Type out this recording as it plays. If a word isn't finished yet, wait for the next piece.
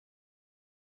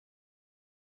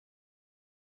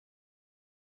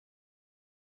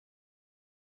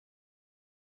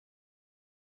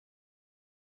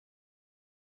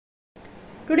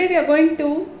Today we are going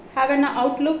to have an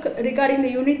outlook regarding the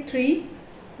Unit 3,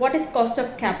 what is cost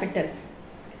of capital.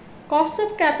 Cost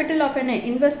of capital of an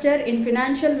investor in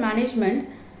financial management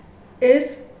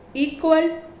is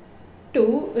equal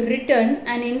to return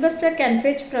an investor can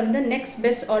fetch from the next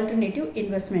best alternative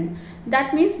investment.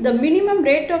 That means the minimum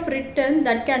rate of return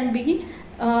that can be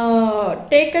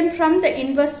taken from the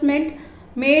investment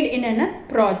made in a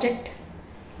project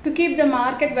to keep the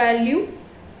market value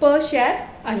per share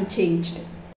unchanged.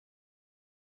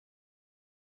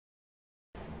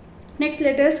 Next,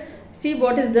 let us see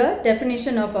what is the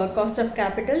definition of a cost of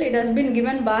capital. It has been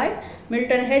given by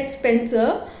Milton H.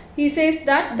 Spencer. He says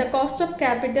that the cost of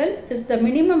capital is the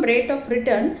minimum rate of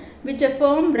return which a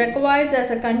firm requires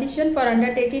as a condition for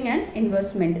undertaking an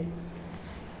investment.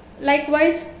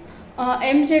 Likewise,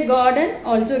 M.J. Gordon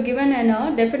also given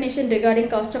a definition regarding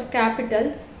cost of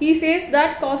capital. He says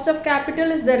that cost of capital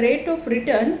is the rate of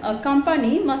return a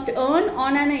company must earn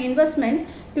on an investment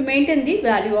to maintain the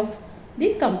value of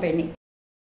the company.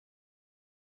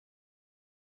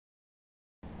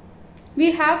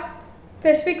 We have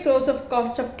specific source of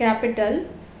cost of capital.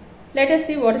 Let us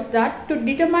see what is that. To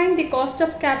determine the cost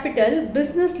of capital,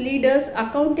 business leaders,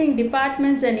 accounting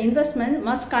departments and investment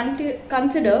must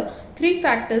consider three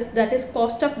factors, that is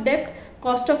cost of debt,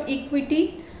 cost of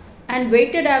equity and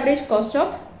weighted average cost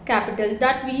of capital,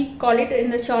 that we call it in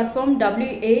the short form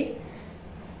WACC.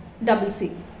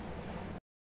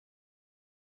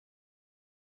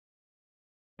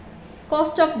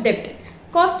 Cost of debt.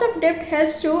 Cost of debt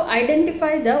helps to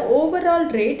identify the overall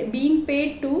rate being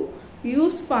paid to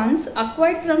use funds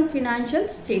acquired from financial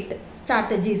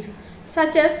strategies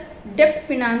such as debt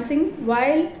financing,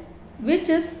 which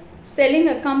is selling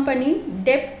a company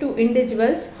debt to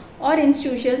individuals or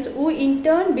institutions who in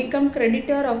turn become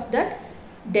creditor of that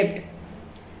debt.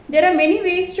 There are many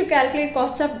ways to calculate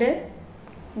cost of debt.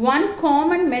 One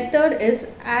common method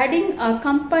is adding a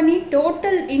company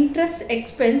total interest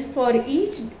expense for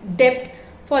each debt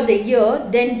for the year,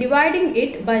 then dividing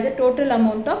it by the total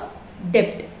amount of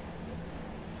debt.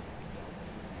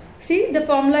 See, the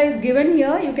formula is given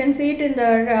here. You can see it in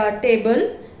the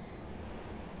table.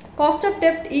 Cost of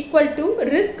debt equal to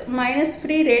risk minus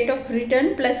free rate of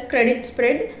return plus credit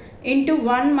spread into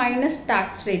 1 minus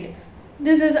tax rate.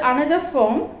 This is another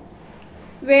form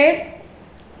where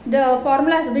the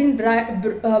formula has been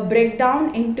break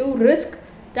down into risk,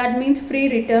 that means free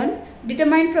return,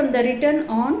 determined from the return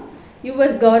on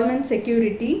US government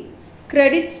security,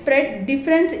 credit spread,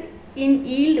 difference in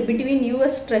yield between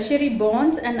US treasury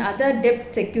bonds and other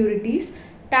debt securities,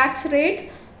 tax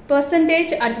rate,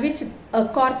 percentage at which a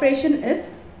corporation is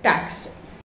taxed.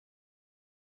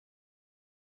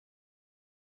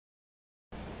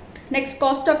 Next,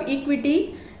 cost of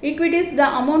equity. Equity is the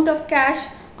amount of cash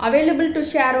available to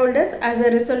shareholders as a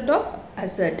result of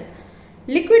asset.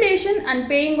 Liquidation and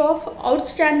paying off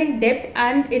outstanding debt,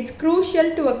 and it's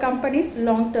crucial to a company's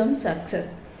long-term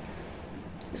success.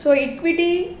 So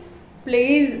equity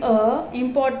plays an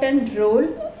important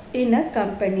role in a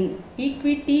company.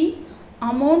 Equity,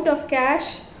 amount of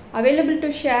cash available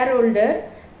to shareholder,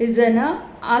 is an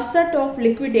asset of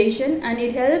liquidation, and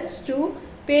it helps to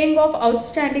paying off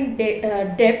outstanding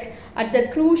debt at the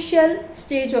crucial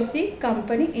stage of the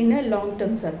company in a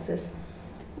long-term success.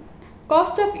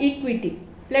 Cost of equity.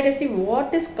 Let us see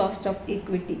what is cost of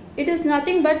equity. It is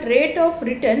nothing but rate of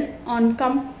return on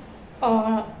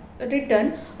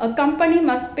return a company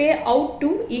must pay out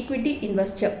to equity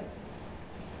investor.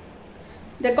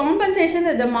 The compensation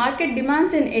that the market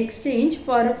demands in exchange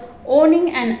for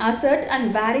owning an asset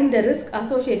and bearing the risk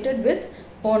associated with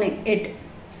owning it.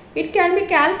 It can be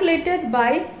calculated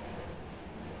by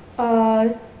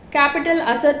capital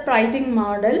asset pricing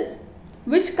model,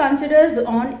 which considers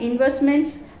on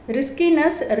investments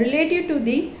riskiness relative to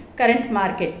the current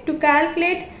market. To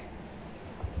calculate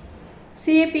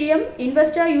CAPM,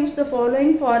 investor use the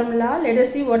following formula. Let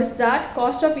us see what is that.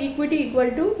 Cost of equity equal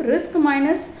to risk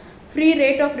minus free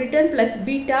rate of return plus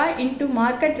beta into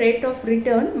market rate of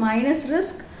return minus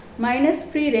risk minus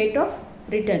free rate of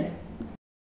return.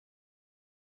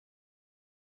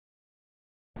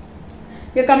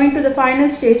 We are coming to the final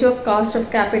stage of cost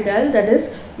of capital, that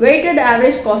is weighted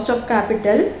average cost of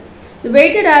capital. The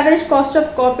weighted average cost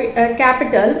of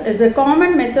capital is a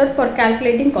common method for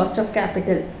calculating cost of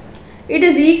capital. It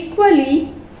is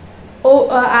equally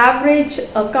average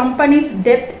a company's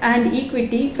debt and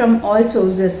equity from all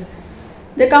sources.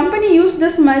 The company used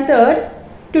this method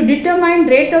to determine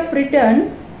rate of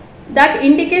return that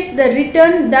indicates the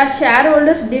return that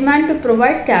shareholders demand to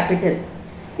provide capital.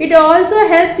 It also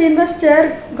helps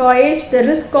investor gauge the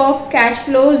risk of cash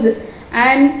flows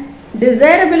and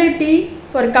desirability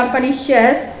for company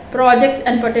shares, projects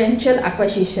and potential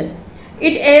acquisition.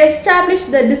 It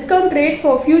establishes the discount rate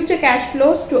for future cash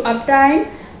flows to obtain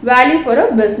value for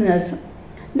a business.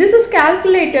 This is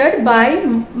calculated by,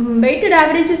 weighted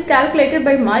average is calculated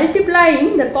by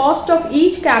multiplying the cost of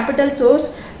each capital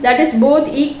source, that is both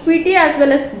equity as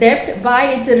well as debt,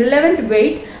 by its relevant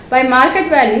weight by market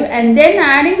value, and then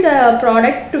adding the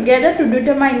product together to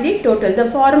determine the total. The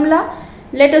formula,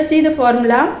 let us see the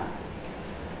formula.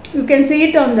 You can see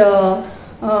it on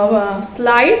the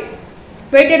slide.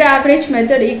 Weighted average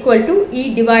method equal to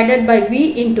E divided by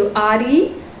V into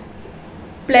RE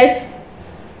plus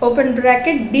open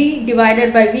bracket D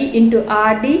divided by V into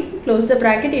RD close the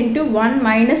bracket into 1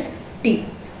 minus T.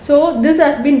 So this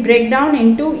has been break down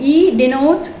into E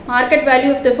denotes market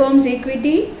value of the firm's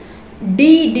equity,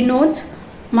 D denotes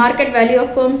market value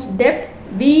of firm's debt,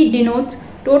 V denotes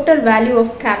total value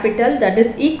of capital, that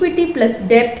is equity plus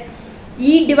debt,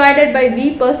 E divided by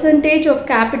V percentage of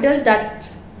capital,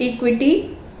 that's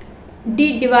equity,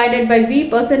 D divided by V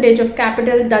percentage of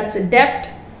capital, that's debt,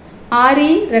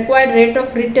 RE required rate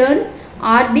of return,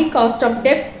 RD cost of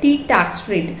debt, T tax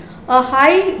rate. A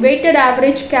high weighted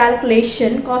average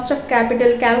calculation, cost of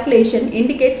capital calculation,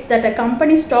 indicates that a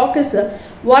company's stock is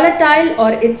volatile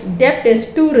or its debt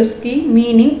is too risky,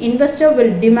 meaning investor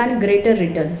will demand greater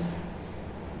returns.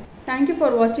 Thank you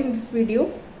for watching this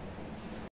video.